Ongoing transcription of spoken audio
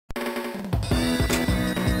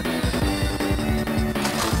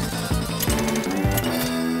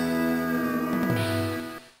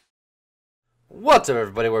What's up,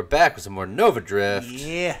 everybody? We're back with some more Nova Drift.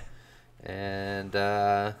 Yeah. And,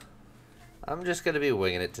 I'm just going to be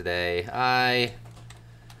winging it today. I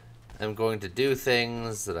am going to do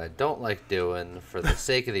things that I don't like doing for the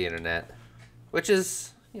sake of the internet. Which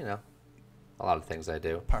is, you know, a lot of things I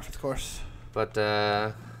do. Par for the course. But,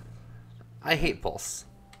 I hate Pulse.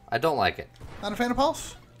 I don't like it. Not a fan of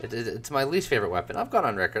Pulse? It's my least favorite weapon. I've gone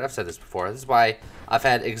on record. I've said this before. This is why I've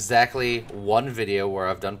had exactly one video where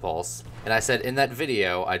I've done Pulse. And I said in that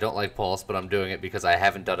video, I don't like Pulse, but I'm doing it because I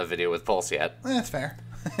haven't done a video with Pulse yet. That's fair.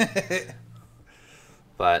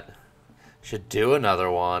 But should do another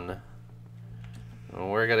one. And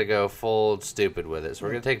we're going to go full stupid with it. So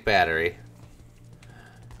we're going to take battery.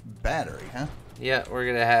 Battery, huh? Yeah, we're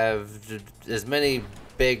going to have as many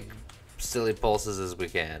big, silly pulses as we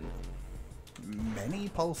can. Many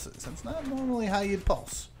pulses. That's not normally how you'd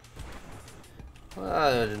pulse.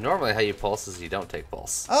 Normally how you pulse is you don't take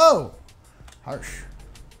pulse. Oh! Harsh.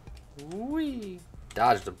 Whee!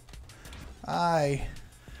 Dodged him. I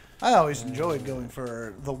always enjoyed going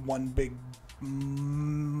for the one big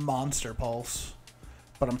monster pulse.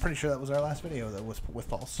 But I'm pretty sure that was our last video that was with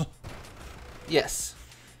pulse. Yes.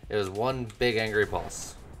 It was one big angry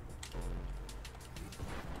pulse.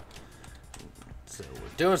 So we're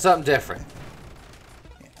doing something different.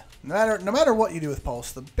 No matter what you do with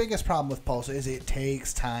Pulse, the biggest problem with Pulse is it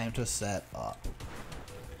takes time to set up.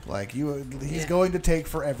 Like, he's going to take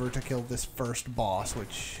forever to kill this first boss,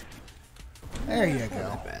 which... There you go.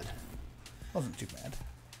 Not bad. Wasn't too bad.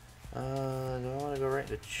 Do I want to go right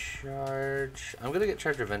to charge? I'm going to get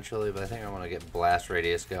charge eventually, but I think I want to get blast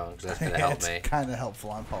radius going, because that's going to help me. It's kind of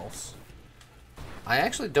helpful on Pulse. I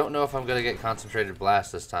actually don't know if I'm going to get concentrated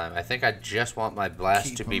blast this time. I think I just want my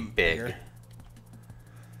blast to be big. Bigger.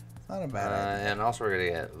 Not a bad idea. And also we're going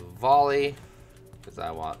to get volley, because I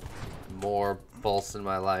want more pulse in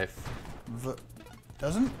my life.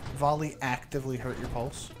 Doesn't volley actively hurt your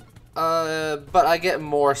pulse? But I get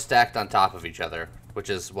more stacked on top of each other, which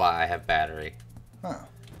is why I have battery. Huh.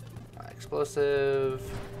 Explosive.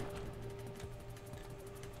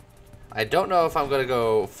 I don't know if I'm going to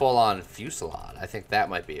go full-on fusillade. I think that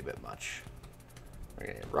might be a bit much. We're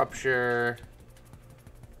going to get rupture.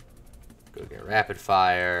 Go get rapid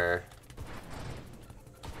fire.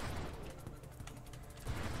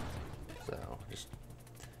 So,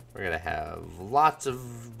 we're going to have lots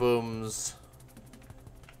of booms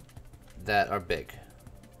that are big.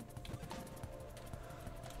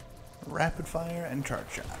 Rapid fire and charge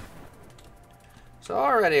shot. So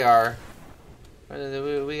already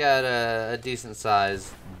we got a decent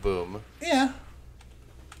sized boom. Yeah.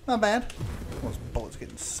 Not bad. Those bullets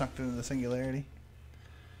getting sucked into the singularity.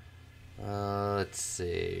 Let's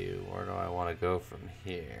see. Where do I want to go from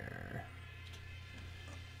here?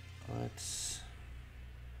 Let's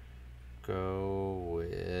go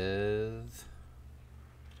with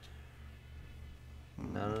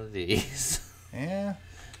none of these. Yeah.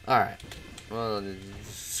 Alright. Well,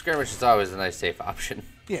 skirmish is always a nice safe option.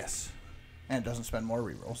 Yes. And it doesn't spend more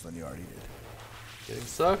rerolls than you already did. Getting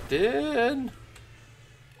sucked in.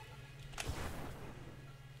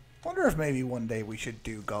 Wonder if maybe one day we should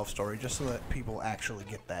do Golf Story just so that people actually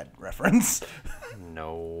get that reference.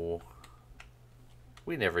 No.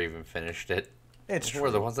 We never even finished it. It's true.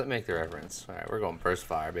 We're the ones that make the reference. Alright, we're going burst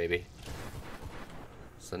fire, baby.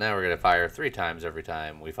 So now we're going to fire 3 times every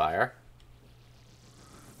time we fire.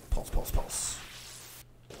 Pulse, pulse, pulse.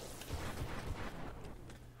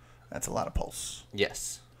 That's a lot of pulse.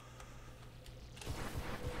 Yes.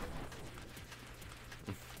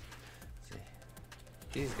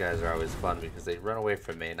 These guys are always fun because they run away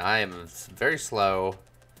from me, and I am very slow.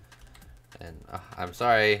 And I'm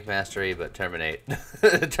sorry, Mastery, but terminate.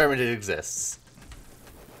 Terminate exists.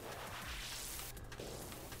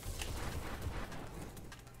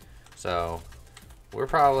 So,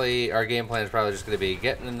 our game plan is probably just going to be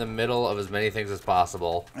getting in the middle of as many things as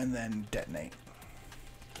possible. And then detonate.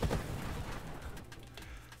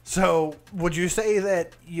 So, would you say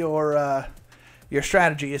that your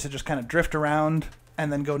strategy is to just kind of drift around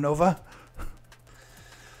and then go Nova?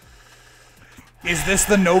 Is this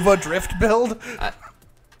the Nova drift build?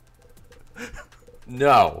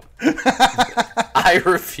 No. I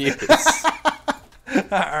refuse.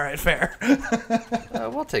 Alright, fair.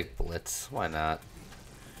 We'll take Blitz. Why not?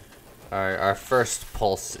 Our first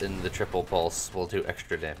pulse in the triple pulse will do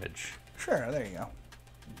extra damage. Sure, there you go.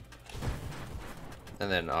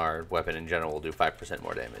 And then our weapon in general will do 5%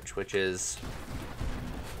 more damage, which is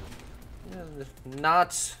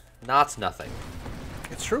not nothing.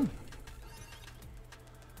 It's true.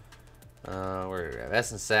 We're going to have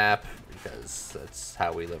Essence Sap, because that's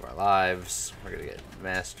how we live our lives. We're going to get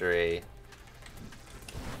Mastery.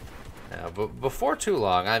 Now, but before too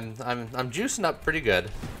long, I'm juicing up pretty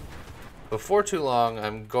good. Before too long,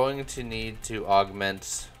 I'm going to need to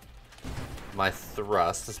augment my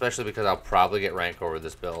thrust, especially because I'll probably get Rancor with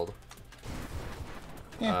this build.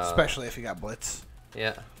 Yeah, especially if you got Blitz.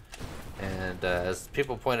 Yeah. And as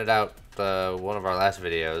people pointed out one of our last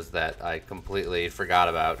videos that I completely forgot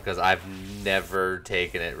about because I've never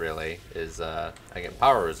taken it really is I get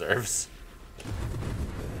power reserves.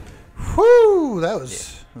 Whoo! That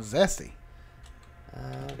was zesty.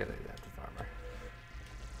 I'm gonna do that to farmer.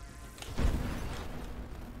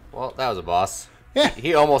 Well, that was a boss. Yeah.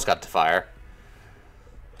 He almost got to fire.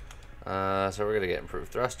 So we're gonna get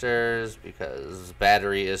improved thrusters because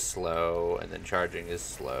battery is slow and then charging is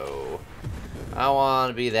slow. I don't want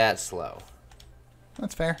to be that slow.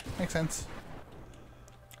 That's fair. Makes sense.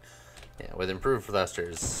 Yeah, with improved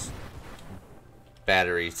thrusters,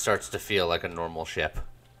 battery starts to feel like a normal ship.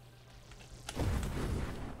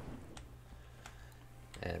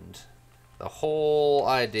 And the whole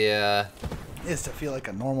idea is to feel like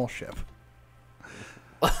a normal ship.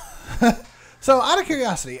 So, out of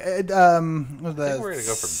curiosity, I think we're gonna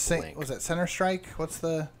go for Blink. Was that Center Strike? What's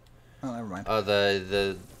the? Oh, never mind. Oh,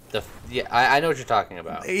 yeah, I know what you're talking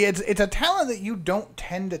about. It's a talent that you don't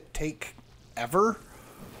tend to take ever.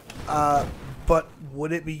 But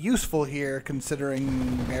would it be useful here,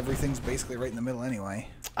 considering everything's basically right in the middle anyway?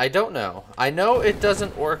 I don't know. I know it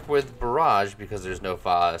doesn't work with Barrage because there's no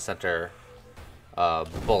center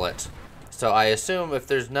bullet. So I assume if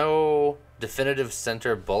there's no definitive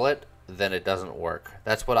center bullet, then it doesn't work.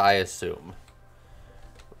 That's what I assume.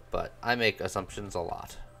 But I make assumptions a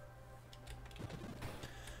lot.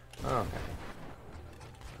 Okay.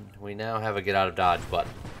 We now have a get out of dodge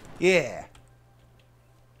button. Yeah.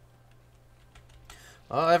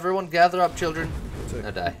 Oh, everyone gather up, children. So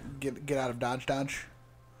Now die. Get out of dodge.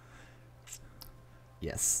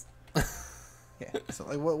 Yes. Yeah. So,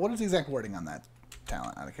 like, what is the exact wording on that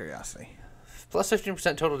talent? Out of curiosity. Plus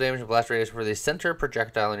 15% total damage and blast radius for the center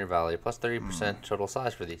projectile in your volley. Plus 30% total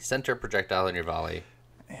size for the center projectile in your volley.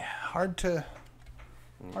 Yeah, hard to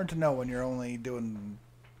know when you're only doing.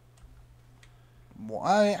 Well,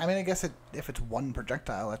 I mean, I guess if it's one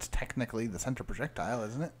projectile, that's technically the center projectile,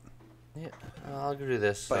 isn't it? Yeah, I'll do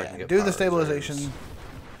this. So But I can get do the power stabilization. reserves.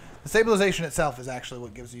 The stabilization itself is actually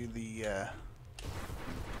what gives you the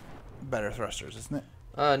better thrusters, isn't it?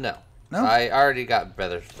 No. No? I already got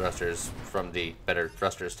better thrusters from the better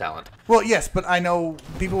thrusters talent. Well, yes, but I know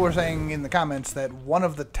people were saying in the comments that one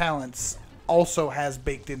of the talents also has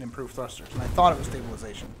baked in improved thrusters, and I thought it was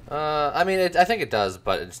stabilization. I mean, I think it does,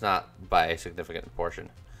 but it's not by a significant portion.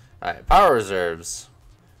 All right, power reserves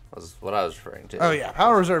was what I was referring to. Oh yeah,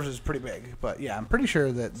 power reserves is pretty big, but yeah, I'm pretty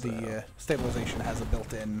sure that the stabilization has a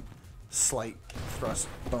built-in slight thrust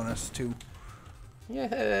bonus too.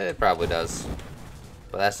 Yeah, it probably does,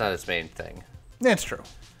 but that's not its main thing. That's true.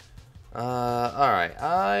 All right,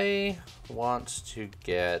 I want to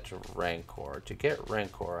get Rancor. To get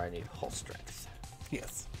Rancor, I need hull strength.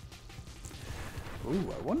 Yes.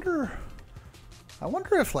 Ooh, I wonder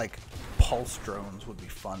if like pulse drones would be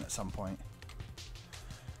fun at some point.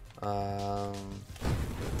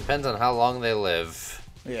 Depends on how long they live.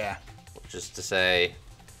 Yeah. Which is to say,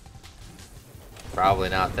 probably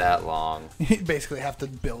not that long. You basically have to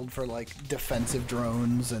build for like defensive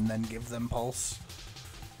drones and then give them pulse.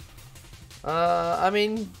 I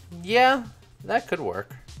mean, yeah, that could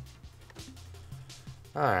work.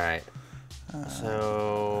 Alright.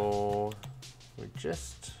 So, we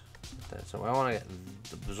just... So I want to get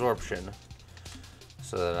the absorption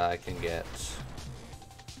so that I can get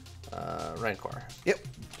Rancor. Yep.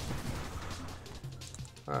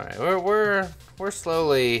 Alright, we're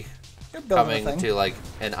slowly You're building coming to like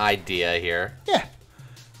an idea here. Yeah.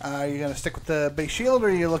 Are you gonna stick with the base shield, or are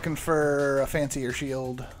you looking for a fancier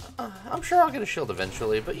shield? I'm sure I'll get a shield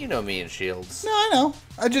eventually, but you know me and shields. No, I know.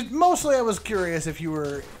 I was curious if you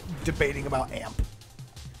were debating about amp.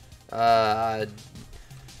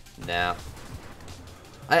 No.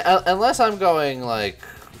 Unless I'm going like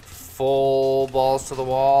full balls to the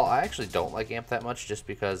wall, I actually don't like amp that much, just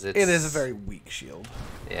because it is a very weak shield.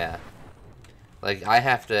 Yeah. Like I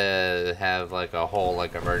have to have like a whole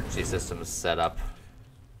like emergency system set up.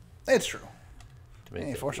 It's true. To make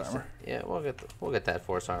Hey, force armor. Yeah, we'll get that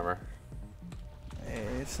force armor.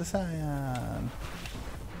 It's the Scion.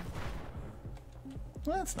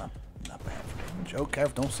 Well, that's not bad for damage. Oh,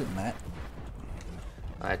 Kev, don't sit in that.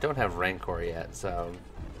 I don't have Rancor yet, so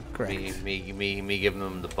Correct. me giving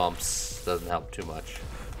them the bumps doesn't help too much.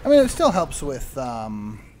 I mean, it still helps with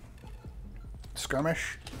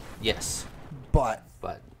skirmish. Yes, But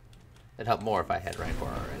but it'd help more if I had Rancor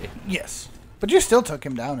already. yes, But you still took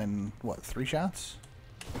him down in, what, 3 shots?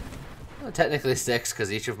 Well, technically 6,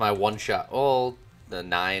 because each of my one shot. Oh, the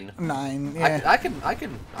 9. 9. Yeah. I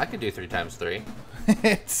can do 3 times 3.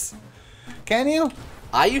 It's. Can you?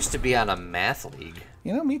 I used to be on a math league.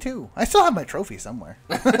 You know, me too. I still have my trophy somewhere.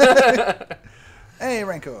 Hey,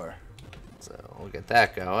 Rancor. So we'll get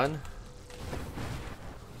that going.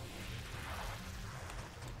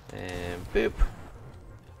 And boop.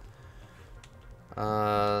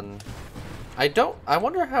 I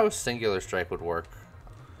wonder how Singular Strike would work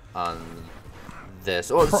on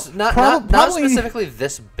this. Oh, it's not specifically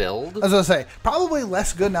this build. I was gonna say probably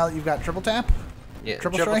less good now that you've got triple tap. Yeah,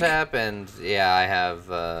 triple tap, and yeah, I have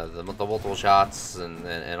the multiple shots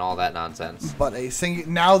and all that nonsense. But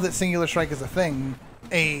now that Singular Strike is a thing,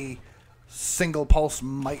 a single pulse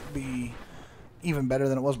might be even better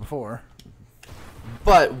than it was before.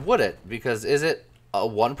 But would it? Because is it a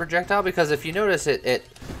one projectile? Because if you notice, it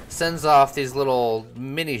sends off these little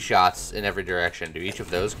mini shots in every direction. Do each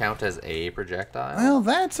of those count as a projectile? Well,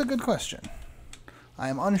 that's a good question. I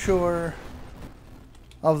am unsure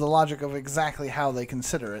of the logic of exactly how they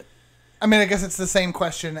consider it. I mean, I guess it's the same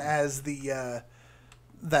question as the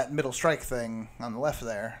that middle strike thing on the left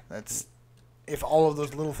there. That's if all of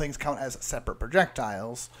those little things count as separate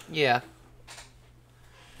projectiles. Yeah.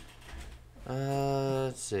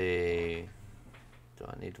 Let's see. Do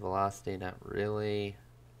I need velocity? Not really.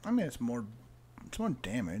 I mean, it's more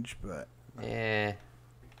damage, but yeah.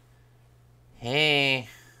 Hey.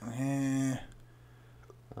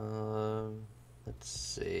 Let's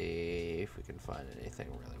see if we can find anything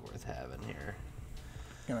really worth having here.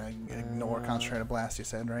 Gonna ignore concentrated blast, you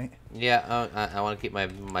said, right? Yeah, I want to keep my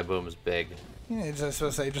booms big. Yeah,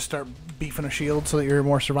 just start beefing a shield so that you're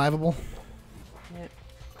more survivable. Yeah.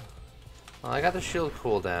 Well, I got the shield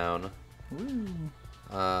cooldown. Ooh.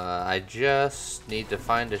 I just need to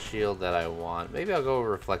find a shield that I want. Maybe I'll go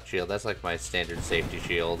reflect shield. That's like my standard safety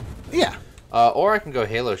shield. Yeah. Or I can go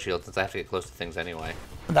halo shield since I have to get close to things anyway.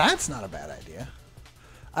 That's not a bad idea.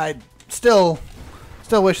 I still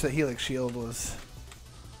wish that Helix Shield was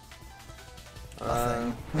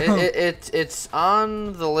a thing. It's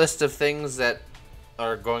on the list of things that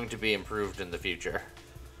are going to be improved in the future.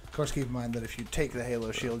 Of course, keep in mind that if you take the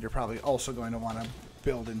Halo Shield, you're probably also going to want to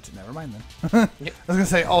build into... Never mind then. Yep. I was going to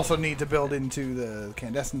say also need to build into the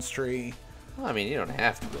Incandescence Tree. Well, I mean, you don't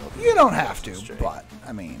have to build. You don't have to, but,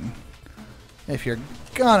 I mean... If you're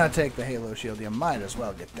gonna take the Halo Shield, you might as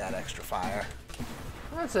well get that extra fire.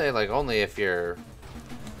 I'd say, like, only if you're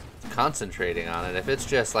concentrating on it. If it's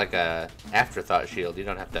just like a afterthought shield, you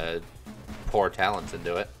don't have to pour talents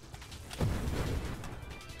into it.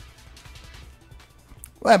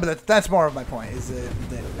 Well, but that's more of my point, is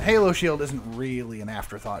that Halo Shield isn't really an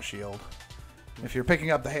afterthought shield. If you're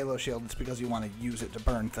picking up the Halo Shield, it's because you want to use it to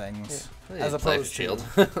burn things, yeah. as opposed to... Shield.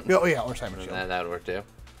 Oh, yeah, or Cyber Shield. That would work, too.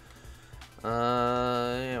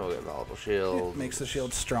 Yeah, we'll get volatile shield. It makes the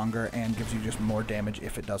shield stronger and gives you just more damage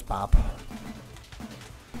if it does pop.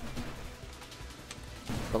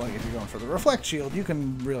 But like if you're going for the reflect shield, you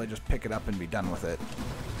can really just pick it up and be done with it.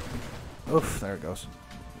 Oof, there it goes.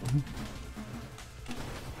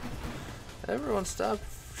 Everyone stop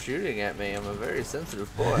shooting at me. I'm a very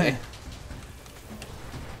sensitive boy.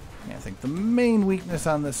 Yeah, I think the main weakness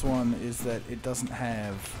on this one is that it doesn't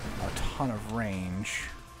have a ton of range.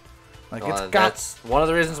 Like well, that's one of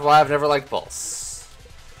the reasons why I've never liked Pulse.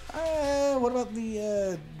 What about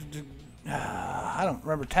the I don't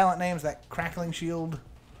remember talent names. That crackling shield,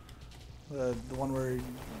 the one where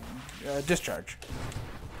discharge,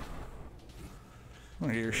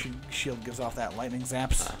 where your shield gives off that lightning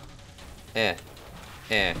zaps.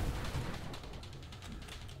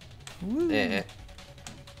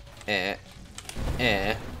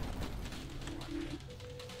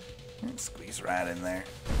 Squeeze right in there.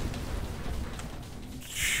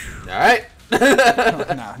 Alright.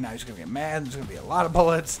 Now he's going to get mad. There's going to be a lot of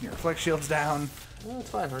bullets, and your reflect shield's down. Well,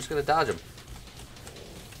 that's fine. I'm just going to dodge him.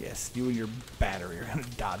 Yes, you and your battery are going to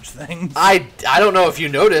dodge things. I don't know if you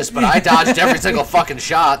noticed, but I dodged every single fucking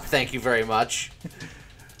shot. Thank you very much.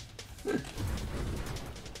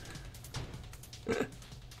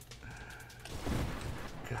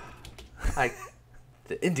 God.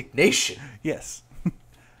 The indignation. Yes.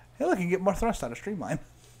 Hey, look, you can get more thrust out of Streamline.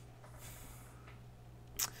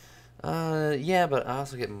 Yeah, but I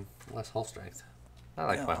also get less hull strength. I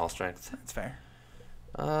like my hull strength. That's fair.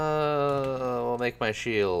 We'll make my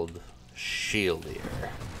shield shieldier.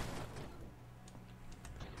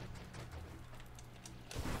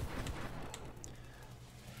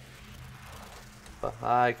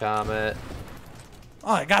 Hi, Comet.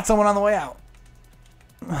 Oh, I got someone on the way out.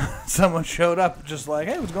 Someone showed up just like,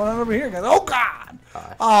 hey, what's going on over here? Guys, oh, God.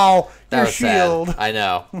 Gosh. Oh, That your was shield. sad. I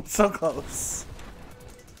know. So close.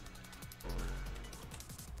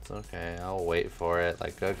 It's okay. I'll wait for it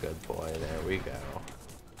like a good boy. There we go.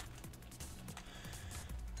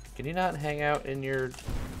 Can you not hang out in your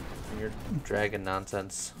dragon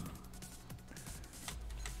nonsense?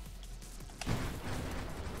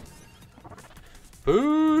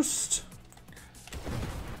 Boost!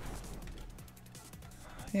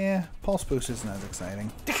 Yeah, Pulse Boost isn't as exciting.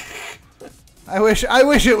 I wish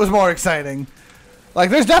it was more exciting. Like,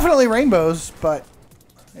 there's definitely rainbows, but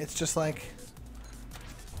it's just like,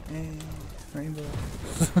 rainbows.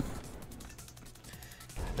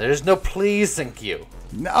 There's no pleasing you.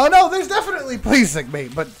 No, there's definitely pleasing me,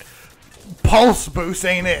 but Pulse Boost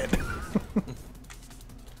ain't it.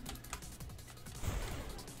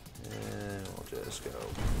 And we'll just go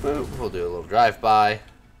boop. We'll do a little drive-by.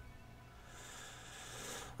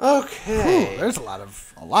 Okay. Ooh, there's a lot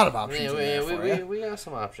of options in there for you. We got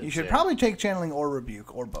some options. You should here. probably take channeling or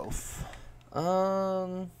rebuke or both.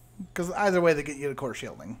 Because either way, they get you to core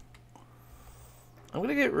shielding. I'm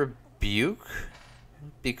gonna get rebuke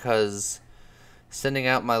because sending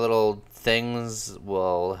out my little things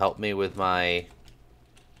will help me with my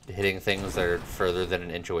hitting things that are further than an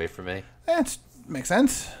inch away from me. That makes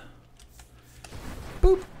sense.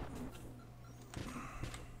 Boop.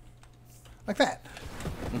 Like that.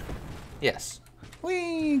 Yes.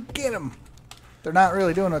 We get them. They're not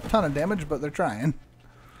really doing a ton of damage, but they're trying.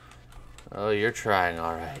 Oh, you're trying,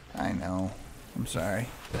 all right. I know. I'm sorry.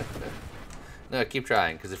 No, keep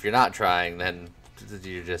trying, because if you're not trying, then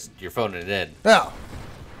you're phoning it in. Oh.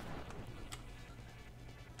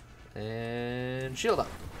 And shield up.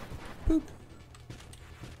 Boop.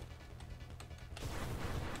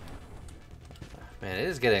 Man, it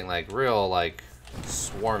is getting like real like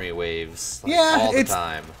swarmy waves like, Yeah, all the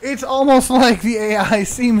time. It's almost like the AI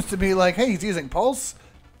seems to be like, hey, he's using Pulse.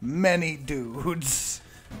 Many dudes.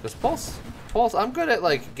 Because Pulse, I'm good at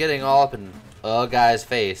like getting all up in a guy's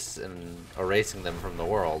face and erasing them from the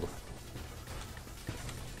world.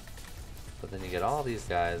 But then you get all these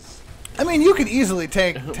guys. I mean, you could easily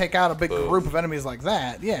take out a big Boom. group of enemies like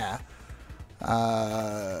that. Yeah.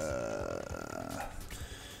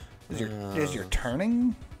 Is your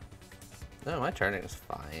turning? No, my turning is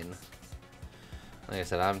fine. Like I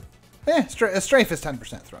said, A strafe is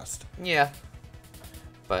 10% thrust. yeah.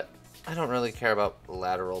 But I don't really care about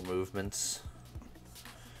lateral movements.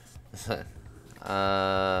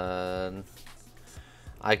 I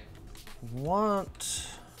want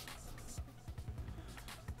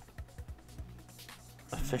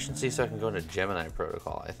efficiency so I can go into Gemini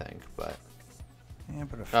protocol, I think, but Yeah,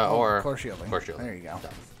 but if, or core shielding. Core shielding. There you go.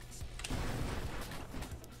 Done.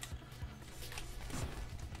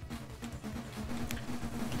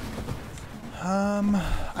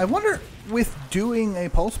 I wonder, with doing a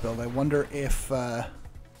pulse build, I wonder if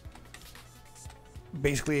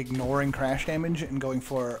basically ignoring crash damage and going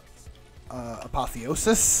for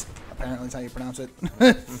apotheosis, apparently is how you pronounce it,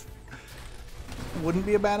 wouldn't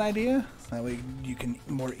be a bad idea. That way you can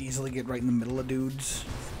more easily get right in the middle of dudes.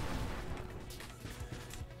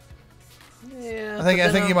 Yeah.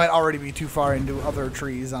 I think you might already be too far into other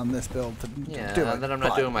trees on this build to do it. And then I'm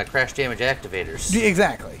not doing my crash damage activators.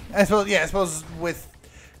 Exactly. I suppose with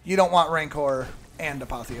you don't want Rancor and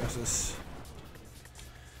Apotheosis.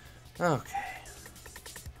 Okay.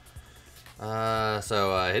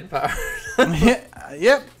 Hidden power.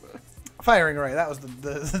 Yep. Firing Ray. That was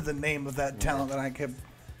the name of that talent that I kept.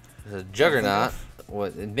 The Juggernaut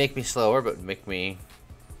would make me slower, but make me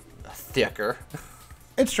thicker.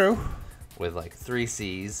 It's true. With like 3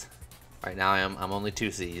 Cs. Right now I'm only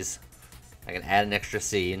 2 Cs. I can add an extra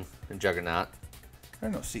C in Juggernaut. There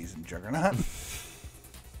are no C's in Juggernaut.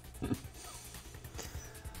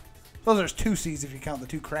 Well, there's 2 C's if you count the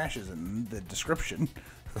 2 crashes in the description.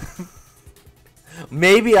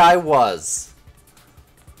 Maybe I was.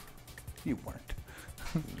 You weren't.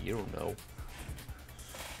 You don't know.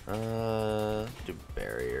 Do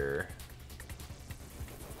barrier.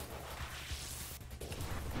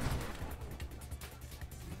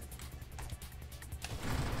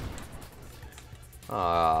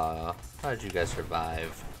 How did you guys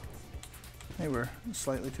survive? They were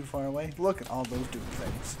slightly too far away. Look at all those dude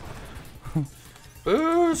things.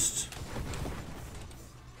 Boost!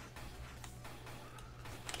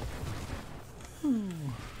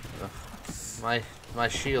 My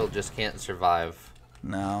shield just can't survive.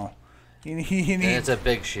 No. You And need... it's a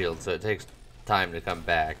big shield, so it takes time to come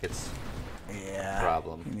back. It's Yeah.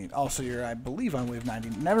 problem. You need, also, you're, I believe, on wave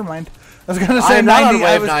 90. Never mind. I was going to say I'm 90. not on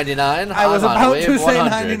wave 99. I was I'm on about wave to say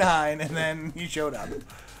 100. 99, and then you showed up.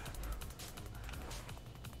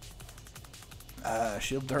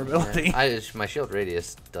 Shield durability. My shield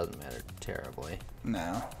radius doesn't matter terribly.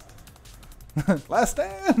 No. Last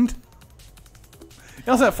stand.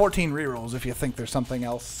 You also have 14 rerolls if you think there's something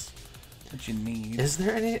else that you need. Is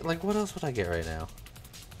there any, like, what else would I get right now?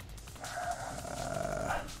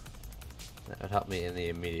 That would help me in the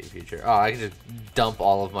immediate future. Oh, I can just dump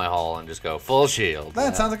all of my hull and just go full shield.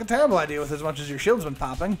 That sounds like a terrible idea with as much as your shield's been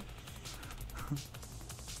popping.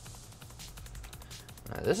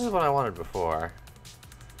 This is what I wanted before.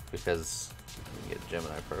 Because you can get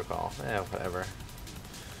Gemini Protocol. Yeah, whatever.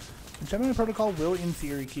 The Gemini Protocol will, in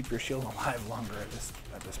theory, keep your shield alive longer at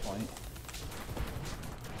this point.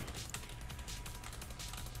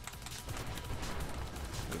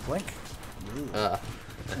 You blink.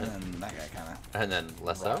 And then that guy kind of. And then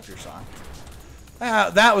less so. Your sock.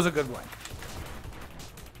 That was a good blink.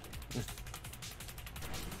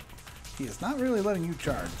 He is not really letting you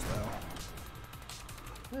charge, though.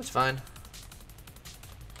 That's fine.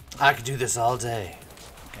 I could do this all day.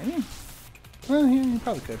 Can you? Well, yeah, you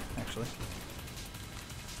probably could, actually.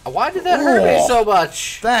 Why did that hurt me so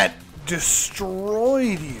much? That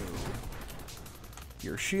destroyed you.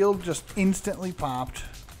 Your shield just instantly popped.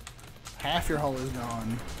 Half your hull is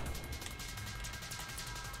gone.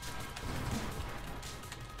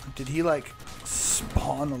 Did he, like,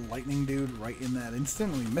 spawn a lightning dude right in that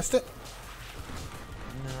instant when he missed it?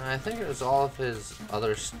 No, I think it was all of his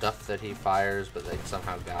other stuff that he fires, but they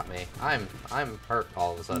somehow got me. I'm hurt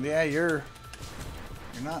all of a sudden. Yeah, you're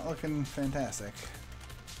not looking fantastic.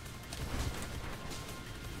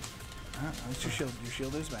 That's your shield. Your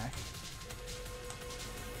shield is back.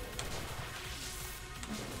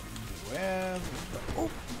 Oh.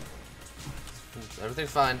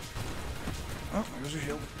 Everything's fine. Oh, there's your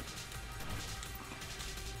shield.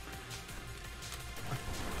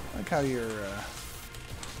 I like how your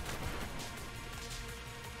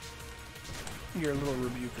little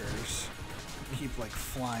rebukers keep like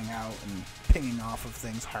flying out and pinging off of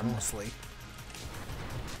things harmlessly.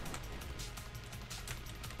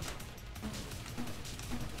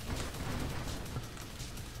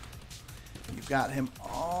 You've got him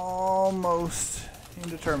almost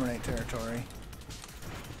into Terminate territory.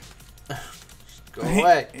 Just go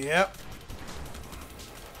away. Yep.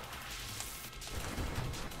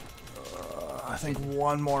 I think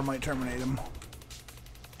one more might terminate him.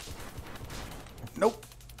 Nope.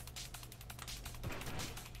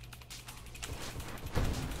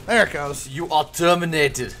 There it goes. You are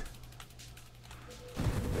terminated.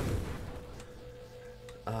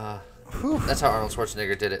 That's how Arnold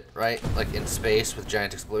Schwarzenegger did it, right? Like in space with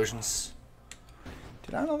giant explosions.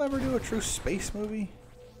 Did Arnold ever do a true space movie?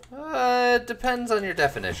 It depends on your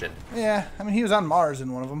definition. Yeah, I mean he was on Mars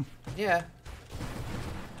in one of them. Yeah.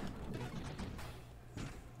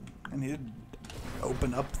 And he did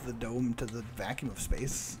open up the dome to the vacuum of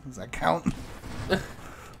space. Does that count? Oh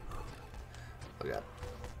god.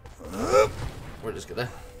 We're just gonna...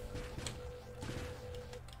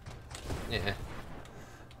 Yeah.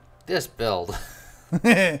 This build.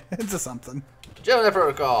 It's a something. Gemini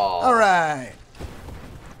Protocol! Alright.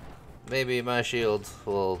 Maybe my shield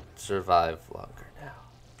will survive longer now.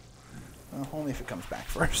 Well, only if it comes back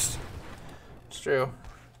first. It's true.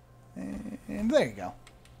 And there you go.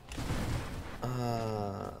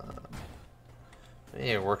 We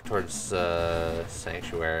need to work towards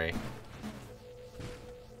Sanctuary.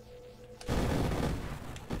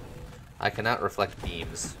 I cannot reflect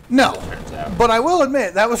beams. No, As it turns out. but I will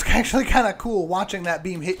admit that was actually kind of cool watching that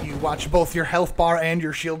beam hit you. Watch both your health bar and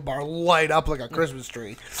your shield bar light up like a Christmas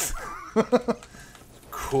tree.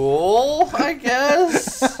 Cool, I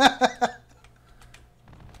guess.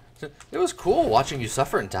 It was cool watching you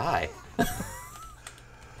suffer and die.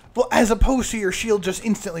 Well, as opposed to your shield just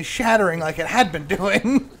instantly shattering like it had been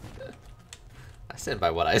doing. I stand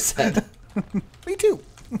by what I said. Me too.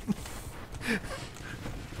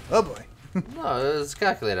 Oh boy. No, it was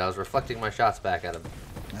calculated. I was reflecting my shots back at him.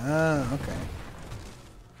 Ah, okay.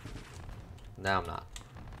 Now I'm not.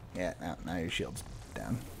 Yeah, now your shield's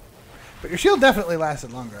down. But your shield definitely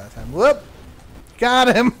lasted longer that time. Whoop!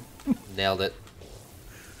 Got him! Nailed it.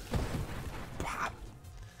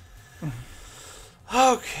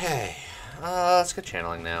 Okay. Let's get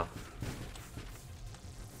channeling now.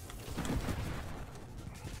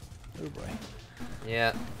 Oh boy.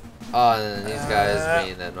 Yeah. Oh, and then these guys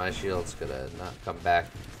mean that my shield's gonna not come back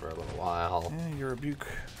for a little while. Yeah, your rebuke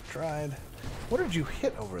tried. What did you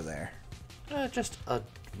hit over there? Just a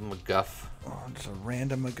MacGuff. Oh, just a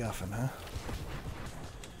random MacGuffin, huh?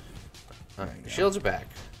 The shields are back.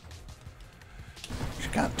 She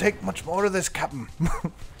can't take much more of this, Captain.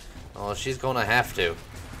 Oh, she's gonna have to.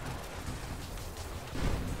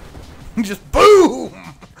 Just boom!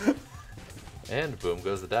 And boom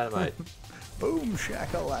goes the dynamite. Boom,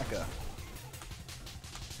 shakalaka.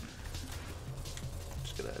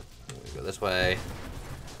 Just gonna go this way.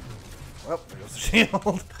 Well, there goes the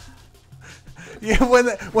shield. Yeah,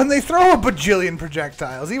 when they throw a bajillion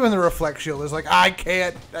projectiles, even the reflect shield is like, I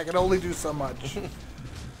can't. I can only do so much.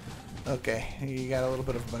 Okay, you got a little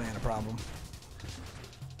bit of a banana problem.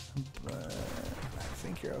 But I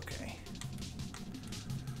think you're okay.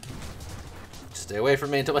 Stay away from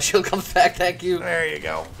me until my shield comes back. Thank you. There you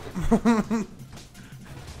go.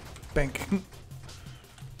 Bink.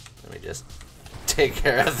 Let me just take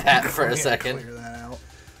care of that for a second. Clear that out.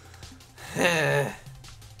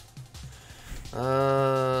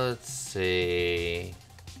 Let's see.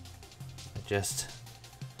 I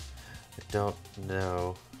don't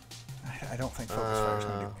know. I don't think Focus Fire's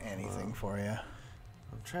going to do anything for you.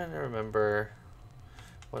 I'm trying to remember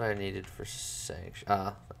what I needed for sanction.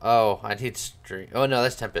 Oh, I need stream. Oh no,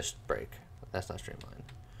 that's Tempest Break. That's not Streamline.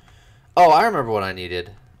 Oh, I remember what I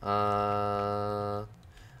needed. I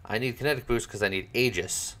need Kinetic Boost because I need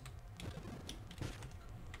Aegis.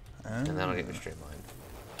 And that'll get me Streamline.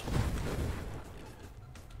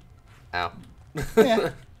 Ow.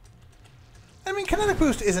 Yeah. I mean, Kinetic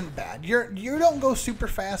Boost isn't bad. You don't go super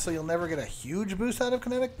fast, so you'll never get a huge boost out of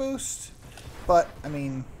Kinetic Boost. But, I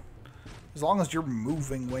mean, as long as you're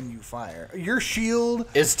moving when you fire. Your shield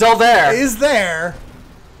is still there. Is there.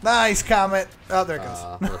 Nice, Comet. Oh, there it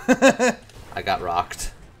goes. I got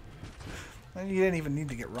rocked. You didn't even need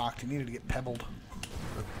to get rocked. You needed to get pebbled.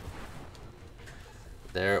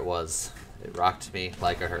 There it was. It rocked me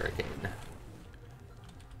like a hurricane.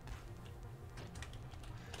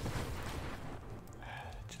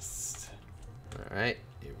 Alright,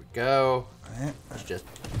 here we go. Let's just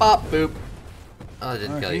pop, boop. Oh, I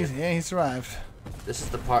didn't kill you. Yeah, he survived. This is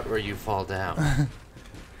the part where you fall down.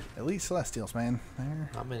 Elite Celestials, man. There.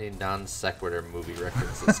 How many non-sequitur movie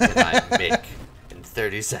references can I make in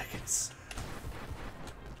 30 seconds?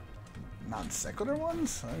 Non-sequitur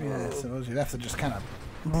ones? I mean, I suppose you'd have to just kind of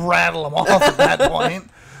rattle them off at that point.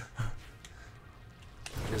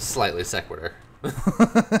 Just slightly sequitur.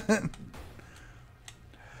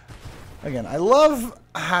 Again, I love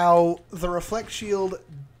how the reflect shield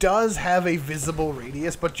does have a visible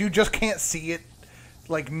radius, but you just can't see it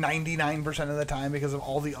like 99% of the time because of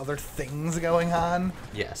all the other things going on.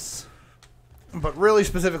 Yes. But really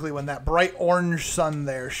specifically when that bright orange sun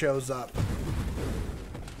there shows up,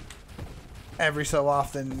 every so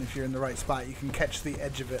often, if you're in the right spot, you can catch the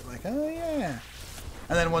edge of it like, oh yeah.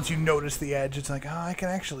 And then once you notice the edge, it's like, oh, I can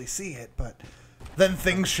actually see it, but then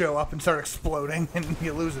things show up and start exploding, and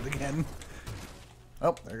you lose it again.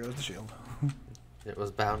 Oh, there goes the shield. It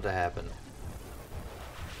was bound to happen.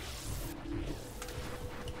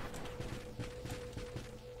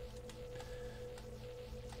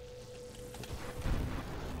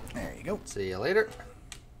 There you go. See you later.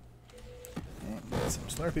 And get some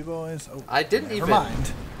Slurpee boys. Oh, I didn't never even.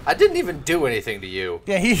 mind. I didn't even do anything to you.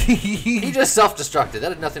 Yeah, he just self-destructed. That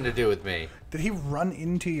had nothing to do with me. Did he run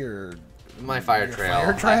into your My fire your trail?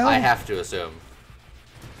 Fire trail? I have to assume.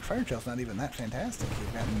 Fire trail's not even that fantastic.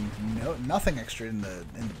 You've got nothing extra in the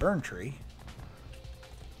burn tree.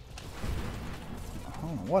 I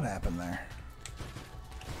don't know what happened there.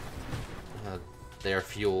 They are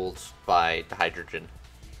fueled by hydrogen.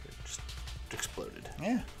 It just exploded.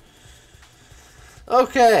 Yeah.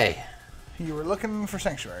 Okay. You were looking for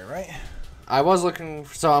Sanctuary, right? I was looking.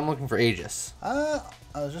 So I'm looking for Aegis. I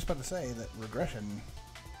was just about to say that regression.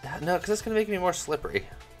 No, because it's gonna make me more slippery.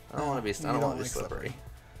 I don't want to be. I don't want to be like slippery.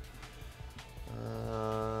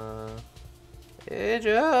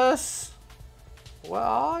 Aegis, where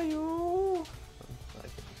are you? I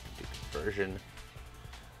can do conversion.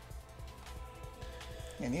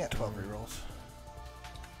 And you got 12 rerolls.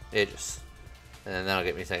 Aegis, and then that'll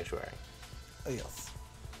get me Sanctuary. Oh, yes.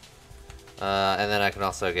 And then I can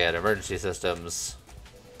also get emergency systems.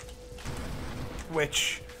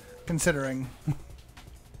 Which, considering...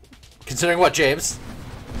 Considering what, James?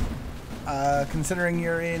 Considering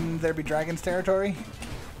you're in There Be Dragons territory,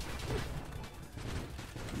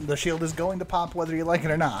 the shield is going to pop whether you like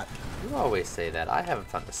it or not. You always say that. I haven't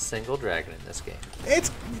found a single dragon in this game.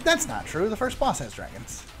 That's not true. The first boss has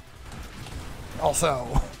dragons. Also,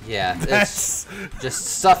 yeah, it's just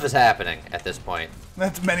stuff is happening at this point.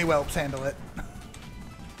 That's many whelps handle it.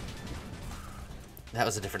 That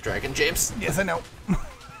was a different dragon, James. Yes, I know.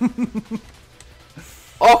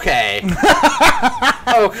 Okay.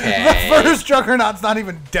 Okay. The first Juggernaut's not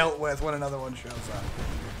even dealt with when another one shows up.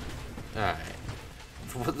 Alright.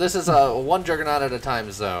 This is a one Juggernaut at a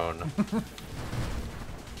time zone.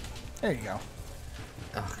 There you go.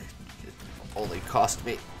 Oh, it only cost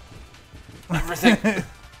me everything.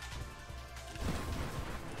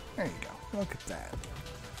 There you go. Look at that.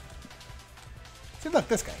 See, look,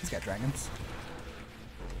 this guy. He's got dragons.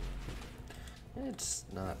 It's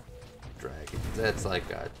not dragons. It's like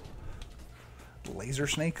a... Laser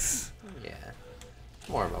snakes? Yeah.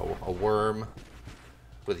 More of a worm.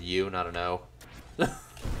 With U, not an O. A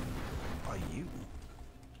U.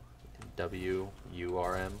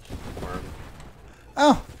 W-U-R-M. Worm.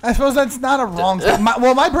 Oh, I suppose that's not a wrong...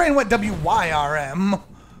 well, my brain went W-Y-R-M.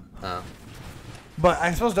 Oh. But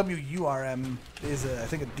I suppose W-U-R-M is, I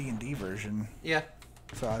think, a D&D version. Yeah.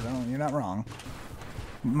 So I don't... You're not wrong.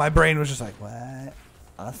 My brain was just like, what?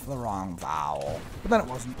 That's the wrong vowel. But then it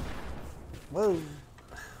wasn't. Whoa.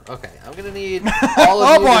 Okay, I'm gonna need all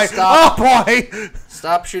of you boy. to stop. Oh, boy!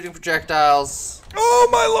 Stop shooting projectiles. Oh,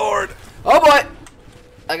 my lord! Oh, boy!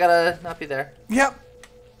 I gotta not be there. Yep.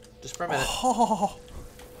 Just for a minute. Oh.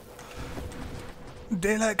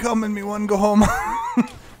 Daylight come and me one go home.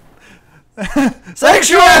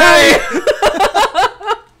 Sanctuary!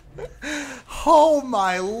 Oh,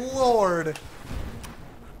 my lord.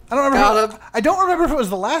 I don't remember if it was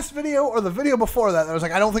the last video or the video before that. I was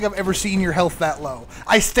like, I don't think I've ever seen your health that low.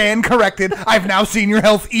 I stand corrected. I've now seen your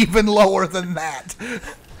health even lower than that.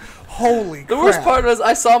 Holy crap. The worst part was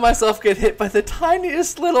I saw myself get hit by the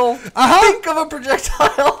tiniest little think of a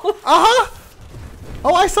projectile. Oh,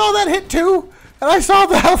 I saw that hit too. And I saw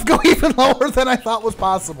the health go even lower than I thought was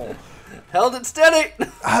possible. Held it steady.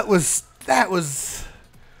 That was nuts.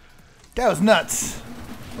 That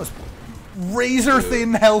was razor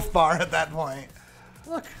thin health bar at that point.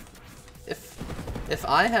 Look, if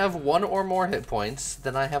I have one or more hit points,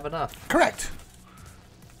 then I have enough. Correct.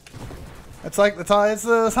 It's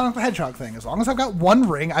the Sonic the Hedgehog thing. As long as I've got one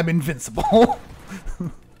ring, I'm invincible.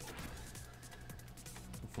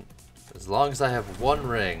 As long as I have one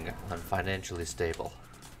ring, I'm financially stable.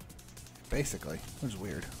 Basically, which is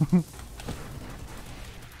weird.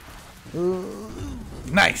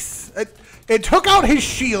 Nice. It took out his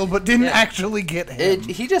shield, but didn't actually get him.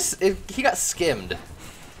 He got skimmed. I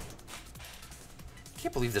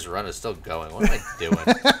can't believe this run is still going. What am I doing?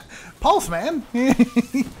 Pulse, man.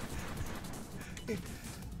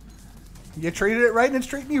 You treated it right and it's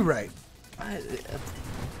treating you right.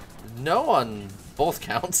 No on both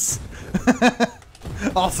counts.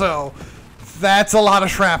 Also, that's a lot of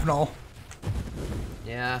shrapnel.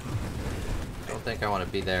 Yeah. Don't think I want to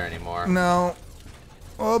be there anymore. No.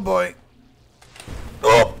 Oh, boy.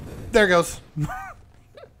 Oh! There goes.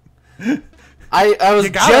 I was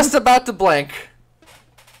just about to blank.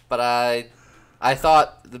 But I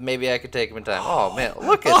thought that maybe I could take him in time. Oh, man.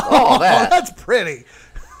 Look at all that. That's pretty.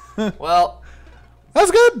 Well,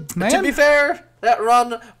 that's good, man. To be fair, that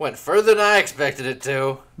run went further than I expected it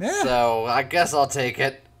to. Yeah. So I guess I'll take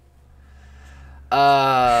it.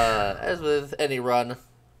 As with any run,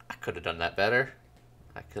 I could have done that better.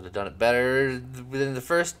 I could have done it better within the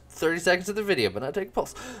first 30 seconds of the video, but not take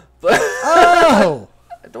Pulse. But oh!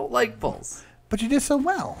 I don't like Pulse. But you did so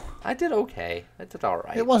well. I did okay. I did all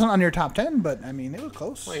right. It wasn't on your top 10, but, I mean, it was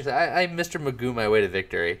close. Like I said, I Mr. Magoo my way to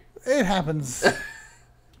victory. It happens.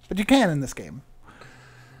 But you can in this game.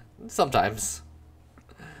 Sometimes.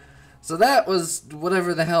 So that was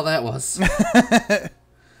whatever the hell that was.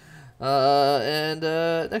 And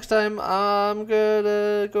next time I'm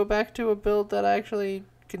gonna go back to a build that I actually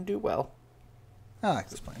can do well. I like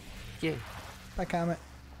this plan. Yeah. Bye, Comet.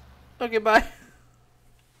 Okay, bye.